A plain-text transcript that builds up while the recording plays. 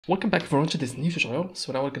Welcome back everyone to this new tutorial.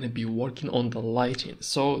 So now we're going to be working on the lighting.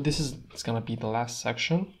 So it's going to be the last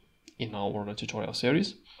section in our tutorial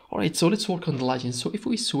series. Alright, so let's work on the lighting. So if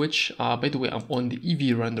we switch, by the way, I'm on the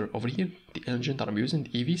EV render over here, the engine that I'm using,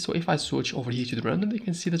 the EV. So if I switch over here to the render, you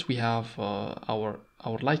can see that we have our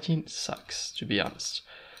lighting sucks, to be honest.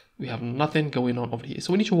 We have nothing going on over here.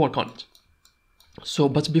 So we need to work on it. So,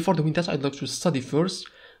 but before doing that, I'd like to study first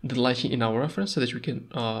the lighting in our reference so that we can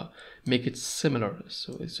make it similar,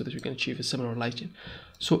 so that we can achieve a similar lighting.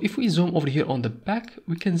 So if we zoom over here on the back,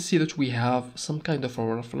 we can see that we have some kind of a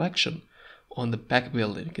reflection on the back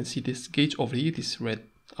building. You can see this gate over here, this red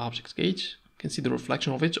object gate. You can see the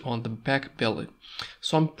reflection of it on the back building.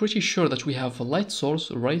 So I'm pretty sure that we have a light source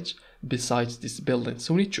right besides this building.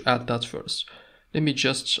 So we need to add that first. Let me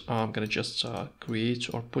just, I'm gonna just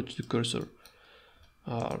create or put the cursor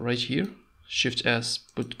right here. Shift S,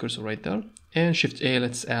 put cursor right there, and Shift A,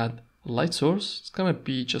 let's add light source. It's gonna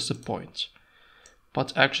be just a point,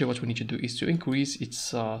 but actually what we need to do is to increase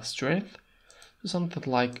its strength to something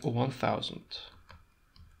like 1000.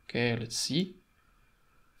 Okay, let's see.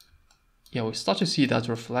 Yeah, we start to see that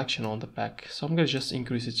reflection on the back, so I'm gonna just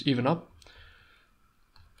increase it even up,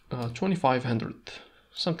 2500,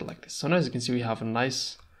 something like this. So now as you can see, we have a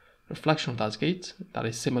nice reflection of that gate that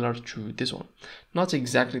is similar to this one. Not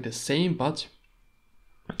exactly the same, but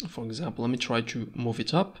for example, let me try to move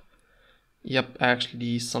it up. Yep,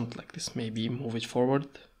 actually something like this. Maybe move it forward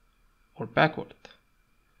or backward.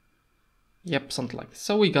 Yep, something like this.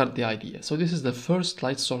 So we got the idea. So this is the first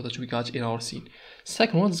light source that we got in our scene.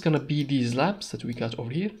 Second one is gonna be these lamps that we got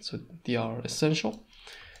over here. So they are essential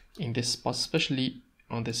in this spot, especially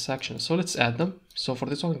on this section. So let's add them. So for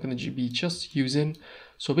this one, I'm going to be just using,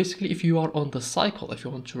 so basically if you are on the cycle, if you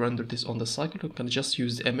want to render this on the cycle, I'm going to just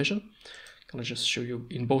use the emission. I'm going to just show you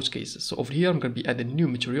in both cases. So over here, I'm going to be adding new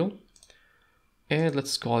material, and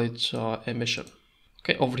let's call it emission.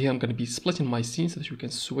 Okay, over here, I'm going to be splitting my scene so that you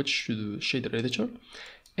can switch to the shader editor.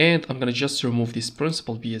 And I'm going to just remove this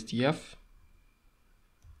principal BSDF.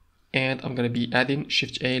 And I'm going to be adding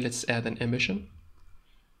Shift A, let's add an emission.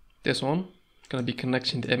 This one. Going to be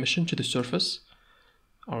connecting the emission to the surface.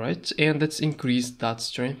 Alright, and let's increase that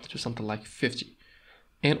strength to something like 50.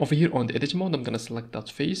 And over here on the edit mode, I'm going to select that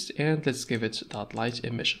face and let's give it that light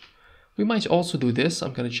emission. We might also do this.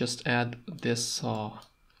 I'm going to just add this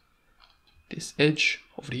this edge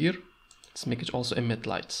over here. Let's make it also emit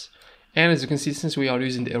lights. And as you can see, since we are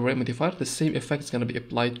using the array modifier, the same effect is going to be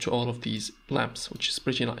applied to all of these lamps, which is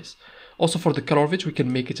pretty nice. Also for the color of it, we can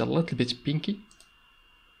make it a little bit pinky.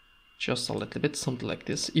 Just a little bit, something like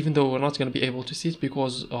this, even though we're not going to be able to see it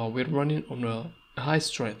because we're running on a high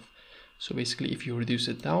strength. So basically if you reduce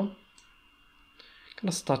it down, you're going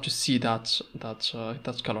to start to see that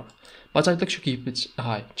color, but I'd like to keep it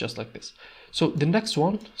high, just like this. So the next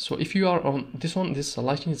one, so if you are on this one, this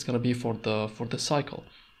lighting is going to be for the cycle,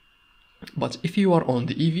 but if you are on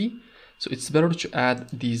the EV, so it's better to add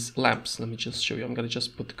these lamps. Let me just show you. I'm going to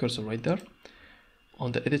just put the cursor right there.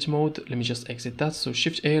 On the edit mode, let me just exit that. So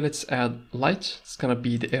Shift A, let's add light. It's gonna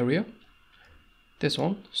be the area, this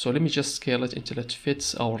one. So let me just scale it until it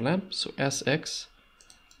fits our lamp. So SX,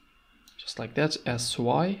 just like that.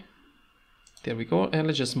 SY, there we go. And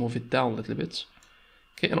let's just move it down a little bit.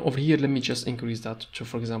 Okay, and over here, let me just increase that to,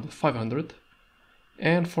 for example, 500.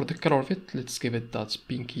 And for the color of it, let's give it that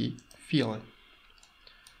pinky feeling.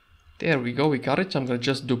 There we go, we got it. I'm gonna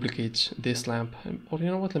just duplicate this lamp. Or you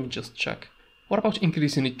know what, let me just check. What about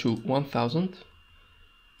increasing it to 1000?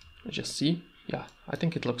 Let's just see. Yeah, I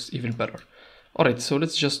think it looks even better. Alright, so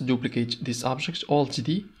let's just duplicate this object, Alt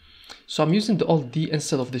D. So I'm using the Alt D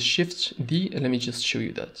instead of the Shift D, and let me just show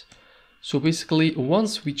you that. So basically,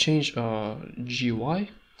 once we change GY,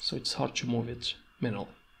 so it's hard to move it manually.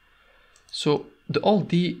 So the Alt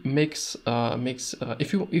D makes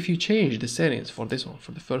if you change the settings for this one,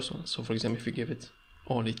 for the first one. So for example, if you give it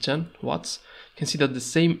only 10 watts, you can see that the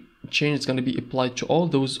same change is going to be applied to all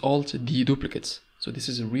those Alt D duplicates. So this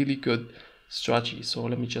is a really good strategy. So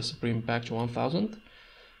let me just bring it back to 1000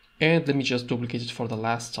 and let me just duplicate it for the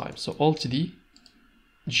last time. So Alt D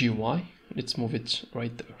GY, let's move it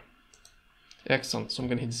right there. Excellent. So I'm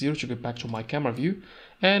going to hit 0 to get back to my camera view,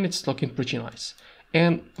 and it's looking pretty nice.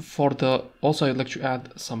 And for the, also I'd like to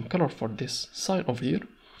add some color for this side over here.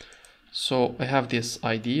 So I have this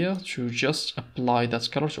idea to just apply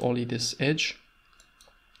that color to only this edge.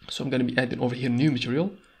 So I'm going to be adding over here new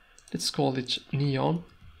material. Let's call it neon,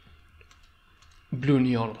 blue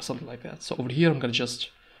neon or something like that. So over here I'm going to just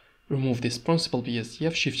remove this principal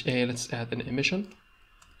BSDF, Shift A, let's add an emission.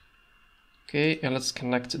 Okay, and let's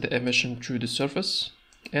connect the emission to the surface.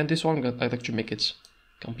 And this one I'd like to make it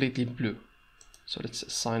completely blue. So let's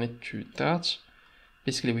assign it to that.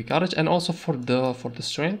 Basically we got it. And also for the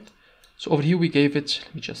strength, so over here we gave it,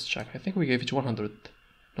 let me just check, I think we gave it 100,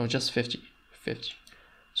 no, just 50.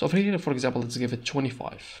 So over here, for example, let's give it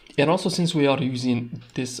 25. And also, since we are using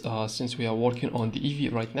this, since we are working on the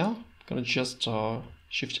EV right now, I'm gonna just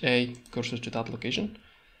Shift A, cursor to that location,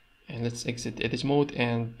 and let's exit edit mode,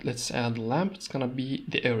 and let's add lamp. It's gonna be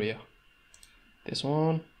the area. This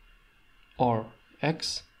one,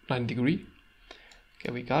 RX 90 degree.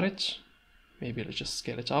 Okay, we got it. Maybe let's just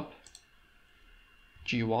scale it up.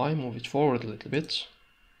 GY, move it forward a little bit,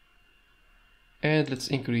 and let's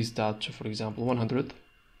increase that to, for example, 100.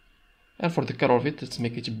 And for the color of it, let's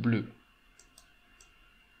make it blue.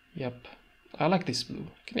 Yep, I like this blue.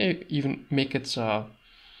 Can I even make it,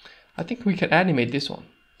 I think we can animate this one.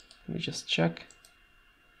 Let me just check.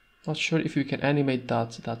 Not sure if we can animate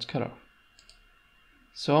that color.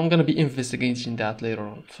 So I'm gonna be investigating that later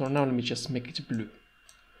on. For now, let me just make it blue.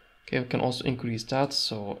 Okay, we can also increase that,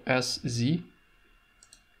 so SZ.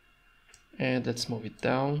 And let's move it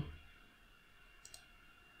down.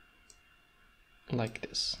 Like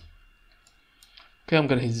this. Okay, I'm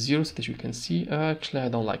gonna hit 0 so that you can see. Actually, I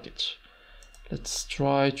don't like it. Let's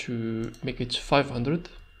try to make it 500.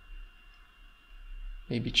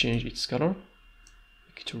 Maybe change its color.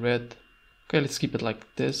 Make it red. Okay, let's keep it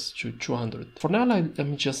like this to 200. For now, let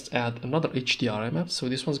me just add another Hdri map. So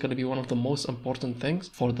this one's gonna be one of the most important things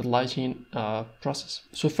for the lighting process.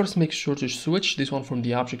 So first, make sure to switch this one from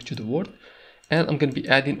the object to the word. And I'm gonna be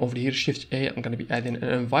adding over here, Shift A, I'm gonna be adding an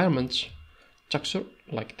environment texture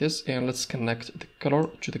like this, and let's connect the color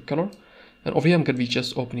to the color. And over here I'm gonna be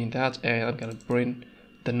just opening that, and I'm gonna bring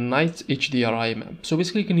the night Hdri map. So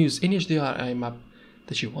basically you can use any Hdri map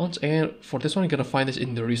that you want, and for this one you're gonna find it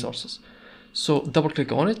in the resources. So double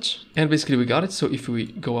click on it, and basically we got it. So if we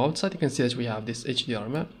go outside, you can see that we have this Hdri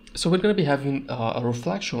map. So we're gonna be having a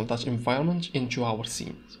reflection of that environment into our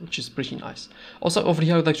scene, which is pretty nice. Also over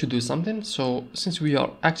here I'd like to do something. So since we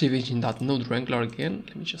are activating that node wrangler again,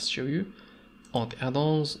 let me just show you. On the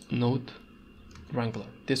add-ons, node wrangler,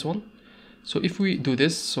 this one. So if we do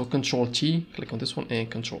this, so Control T, click on this one and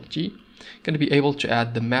Control T, going to be able to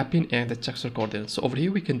add the mapping and the texture coordinates. So over here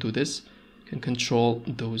we can do this, can control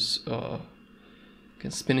those,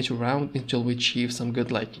 can spin it around until we achieve some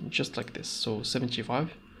good lighting, just like this. So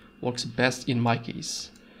 75 works best in my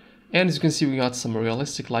case. And as you can see, we got some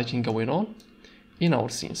realistic lighting going on in our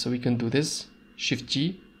scene. So we can do this, Shift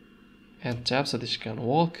G and tab so that you can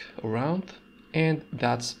walk around. And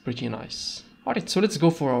that's pretty nice. Alright, so let's go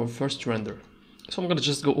for our first render. So I'm gonna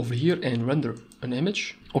just go over here and render an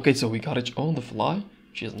image. Okay, so we got it on the fly,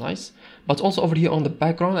 which is nice. But also over here on the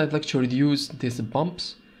background, I'd like to reduce these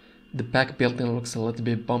bumps. The back building looks a little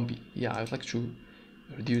bit bumpy. Yeah, I'd like to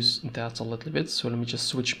reduce that a little bit. So let me just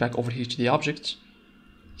switch back over here to the object.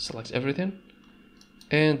 Select everything.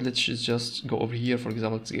 And let's just go over here, for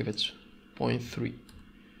example, let's give it 0.3.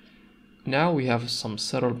 Now we have some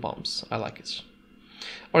subtle bumps. I like it.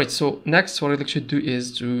 Alright, so next what I'd like to do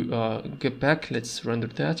is to get back. Let's render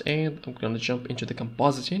that, and I'm gonna jump into the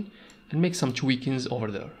compositing and make some tweakings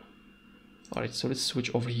over there. Alright, so let's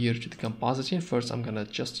switch over here to the compositing. First I'm gonna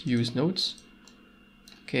just use nodes.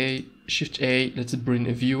 Okay, Shift A, let's bring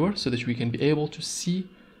a viewer so that we can be able to see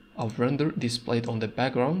our render displayed on the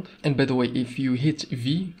background. And by the way, if you hit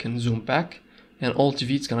V, you can zoom back, and Alt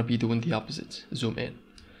V is gonna be doing the opposite, zoom in.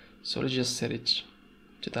 So let's just set it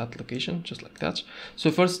to that location, just like that.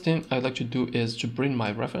 So first thing I'd like to do is to bring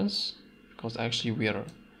my reference, because actually we're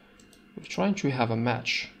trying to have a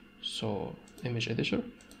match. So image editor,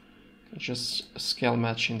 just scale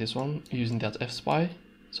match in this one using that fspy,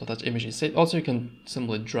 so that image is set. Also you can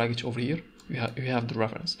simply drag it over here. You have the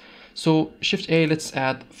reference. So Shift A, let's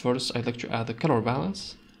add first, I'd like to add the color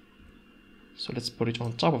balance. So let's put it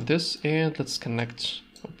on top of this, and let's connect.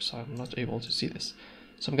 Oops, I'm not able to see this.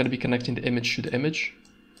 So I'm going to be connecting the image to the image.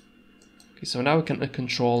 Okay, so now we can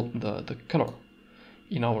control the color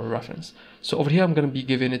in our reference. So over here I'm going to be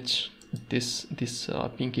giving it this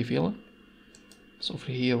pinky feeling. So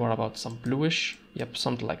over here we're about some bluish, yep,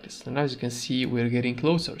 something like this. And as you can see, we're getting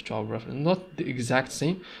closer to our reference. Not the exact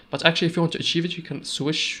same, but actually if you want to achieve it, you can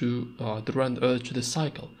switch to to the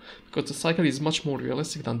cycle, because the cycle is much more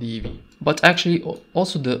realistic than the EV. But actually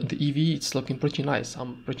also the EV, it's looking pretty nice.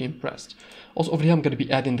 I'm pretty impressed. Also over here I'm going to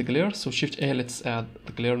be adding the glare. So Shift A, let's add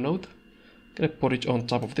the glare node. I'm going to put it on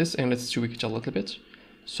top of this, and let's tweak it a little bit.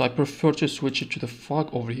 So I prefer to switch it to the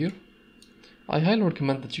fog over here. I highly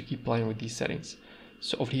recommend that you keep playing with these settings.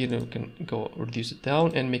 So over here you can go reduce it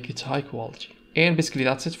down and make it high quality. And basically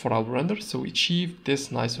that's it for our render. So we achieved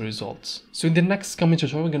this nice results. So in the next coming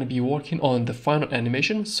tutorial, we're going to be working on the final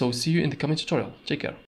animation. So see you in the coming tutorial. Take care.